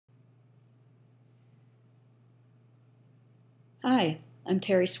Hi, I'm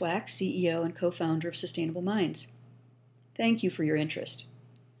Terry Swack, CEO and co-founder of Sustainable Minds. Thank you for your interest.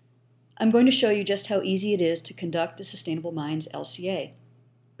 I'm going to show you just how easy it is to conduct a Sustainable Minds LCA.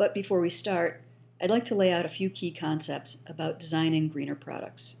 But before we start, I'd like to lay out a few key concepts about designing greener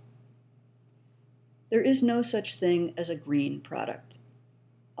products. There is no such thing as a green product.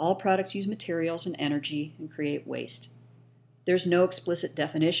 All products use materials and energy and create waste. There's no explicit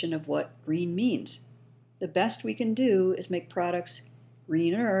definition of what green means. The best we can do is make products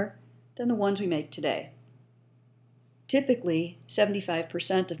greener than the ones we make today. Typically,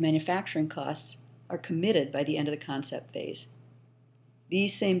 75% of manufacturing costs are committed by the end of the concept phase.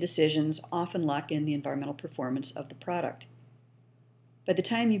 These same decisions often lock in the environmental performance of the product. By the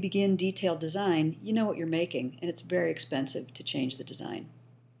time you begin detailed design, you know what you're making, and it's very expensive to change the design.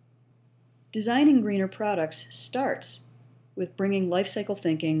 Designing greener products starts with bringing life cycle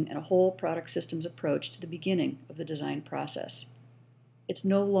thinking and a whole product systems approach to the beginning of the design process. It's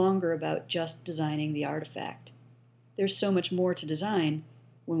no longer about just designing the artifact. There's so much more to design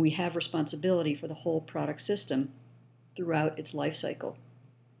when we have responsibility for the whole product system throughout its life cycle.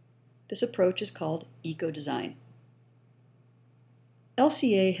 This approach is called Ecodesign.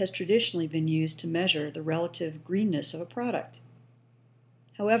 LCA has traditionally been used to measure the relative greenness of a product.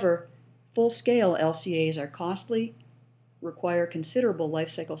 However, full-scale LCAs are costly, require considerable life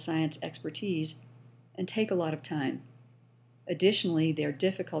cycle science expertise, and take a lot of time. Additionally, they are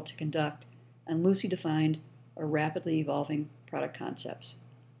difficult to conduct on loosely defined or rapidly evolving product concepts.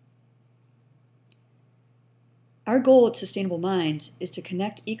 Our goal at Sustainable Minds is to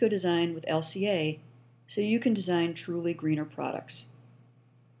connect Ecodesign with LCA so you can design truly greener products.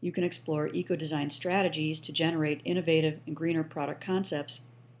 You can explore eco-design strategies to generate innovative and greener product concepts,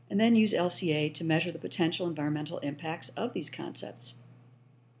 and then use LCA to measure the potential environmental impacts of these concepts.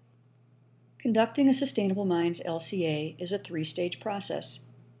 Conducting a Sustainable Minds LCA is a three-stage process.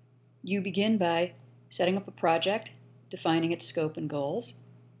 You begin by setting up a project, defining its scope and goals.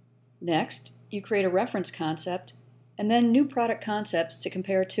 Next, you create a reference concept, and then new product concepts to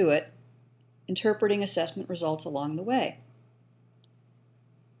compare to it, interpreting assessment results along the way.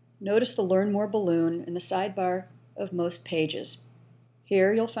 Notice the Learn More balloon in the sidebar of most pages.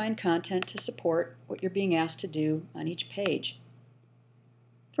 Here you'll find content to support what you're being asked to do on each page.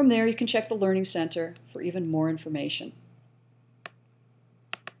 From there you can check the Learning Center for even more information.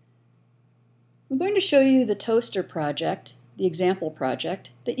 I'm going to show you the toaster project, the example project,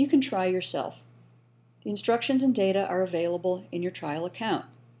 that you can try yourself. The instructions and data are available in your trial account.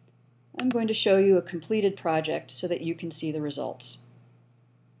 I'm going to show you a completed project so that you can see the results.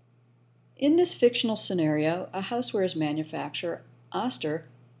 In this fictional scenario, a housewares manufacturer, Oster,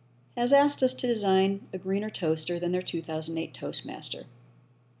 has asked us to design a greener toaster than their 2008 Toastmaster.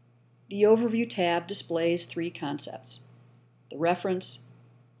 The Overview tab displays three concepts: the reference,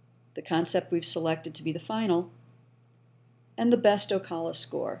 the concept we've selected to be the final, and the best Ocala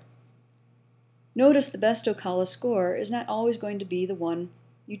score. Notice the best Ocala score is not always going to be the one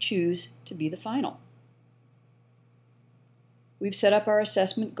you choose to be the final. We've set up our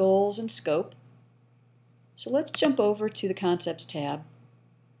assessment goals and scope. So let's jump over to the Concepts tab,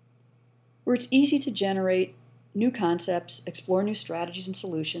 where it's easy to generate new concepts, explore new strategies and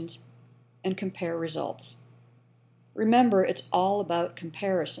solutions, and compare results. Remember, it's all about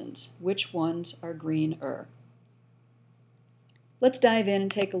comparisons. Which ones are greener? Let's dive in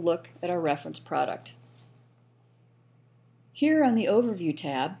and take a look at our reference product. Here on the Overview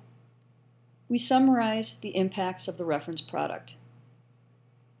tab, we summarize the impacts of the reference product.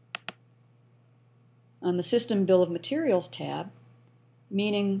 On the System Bill of Materials tab,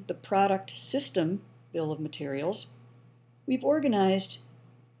 meaning the Product System Bill of Materials, we've organized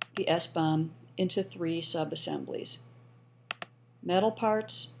the SBOM into three sub-assemblies: metal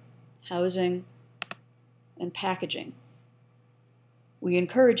parts, housing, and packaging. We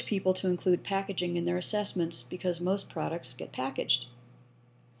encourage people to include packaging in their assessments because most products get packaged.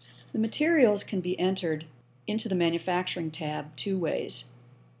 The materials can be entered into the Manufacturing tab two ways: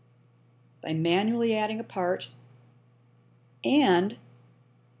 by manually adding a part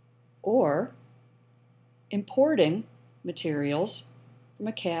or importing materials from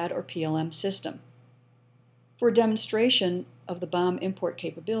a CAD or PLM system. For a demonstration of the BOM import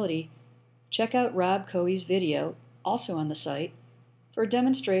capability, check out Rob Coey's video, also on the site, for a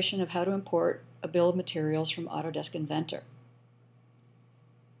demonstration of how to import a bill of materials from Autodesk Inventor.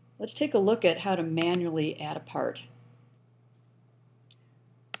 Let's take a look at how to manually add a part.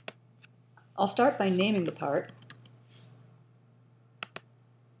 I'll start by naming the part.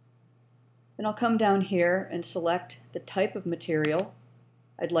 Then I'll come down here and select the type of material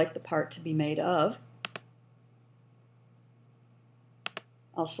I'd like the part to be made of.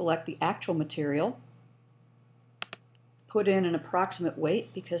 I'll select the actual material, put in an approximate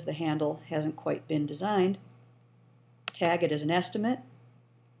weight because the handle hasn't quite been designed, tag it as an estimate,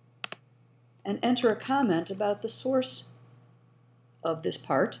 and enter a comment about the source of this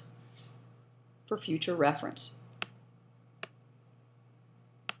part for future reference.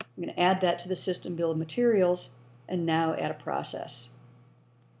 I'm going to add that to the system bill of materials and now add a process.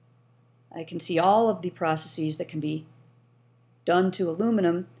 I can see all of the processes that can be done to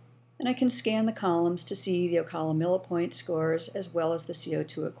aluminum, and I can scan the columns to see the Ocala millipoint scores as well as the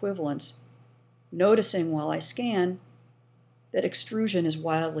CO2 equivalents, noticing while I scan that extrusion is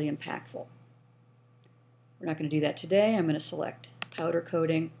wildly impactful. We're not going to do that today. I'm going to select powder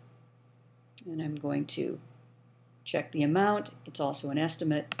coating, and I'm going to check the amount. It's also an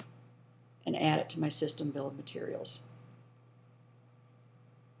estimate, and add it to my system bill of materials.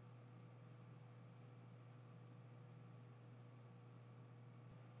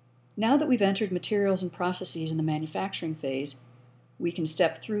 Now that we've entered materials and processes in the manufacturing phase, we can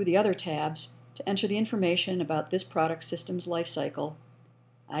step through the other tabs to enter the information about this product system's life cycle,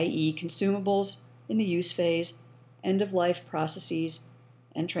 i.e. consumables in the use phase, end-of-life processes,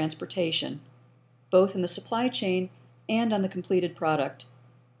 and transportation, both in the supply chain and on the completed product,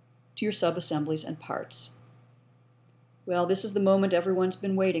 to your sub-assemblies and parts. Well, this is the moment everyone's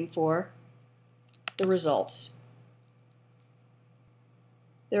been waiting for, the results.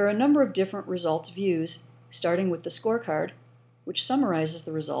 There are a number of different results views, starting with the scorecard, which summarizes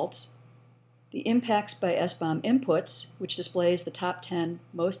the results, the impacts by SBOM inputs, which displays the top 10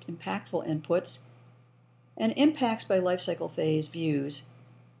 most impactful inputs, and impacts by life cycle phase views,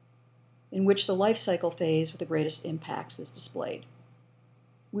 in which the life cycle phase with the greatest impacts is displayed.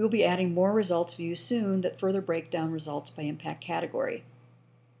 We will be adding more results views soon that further break down results by impact category.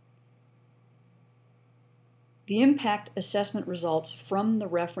 The impact assessment results from the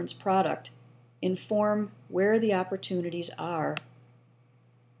reference product inform where the opportunities are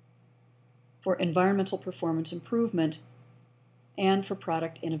for environmental performance improvement and for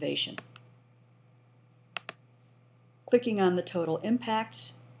product innovation. Clicking on the total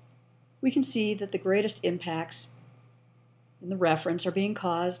impacts, we can see that the greatest impacts in the reference are being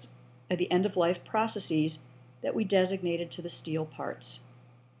caused by the end-of-life processes that we designated to the steel parts.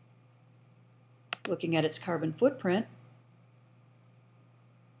 Looking at its carbon footprint,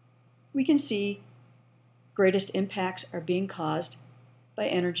 we can see greatest impacts are being caused by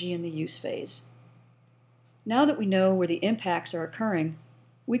energy in the use phase. Now that we know where the impacts are occurring,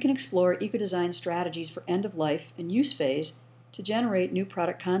 we can explore eco-design strategies for end-of-life and use phase to generate new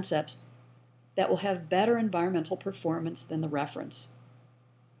product concepts that will have better environmental performance than the reference.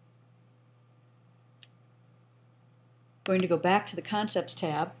 Going to go back to the Concepts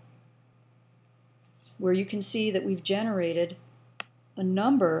tab, where you can see that we've generated a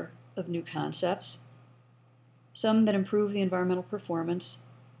number of new concepts, some that improve the environmental performance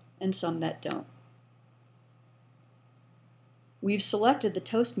and some that don't. We've selected the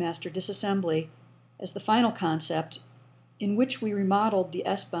Toastmaster disassembly as the final concept, in which we remodeled the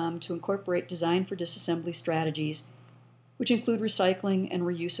SBOM to incorporate design for disassembly strategies, which include recycling and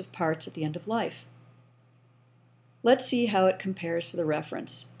reuse of parts at the end of life. Let's see how it compares to the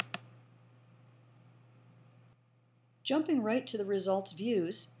reference. Jumping right to the results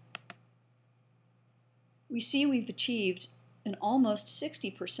views, we see we've achieved an almost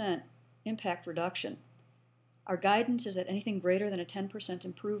 60% impact reduction. Our guidance is that anything greater than a 10%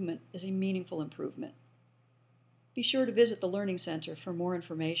 improvement is a meaningful improvement. Be sure to visit the Learning Center for more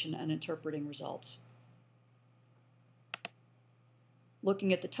information on interpreting results.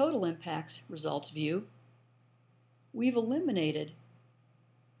 Looking at the total impacts results view, we've eliminated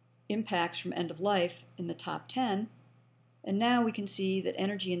impacts from end of life in the top 10, and now we can see that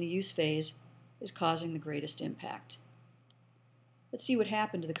energy in the use phase is causing the greatest impact. Let's see what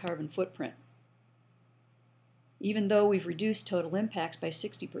happened to the carbon footprint. Even though we've reduced total impacts by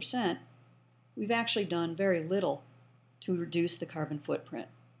 60%, we've actually done very little to reduce the carbon footprint.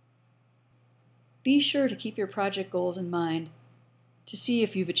 Be sure to keep your project goals in mind to see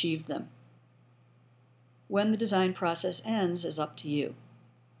if you've achieved them. When the design process ends is up to you.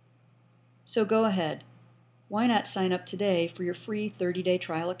 So go ahead. Why not sign up today for your free 30-day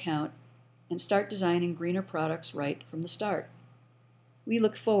trial account and start designing greener products right from the start. We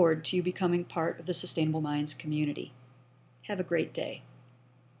look forward to you becoming part of the Sustainable Minds community. Have a great day.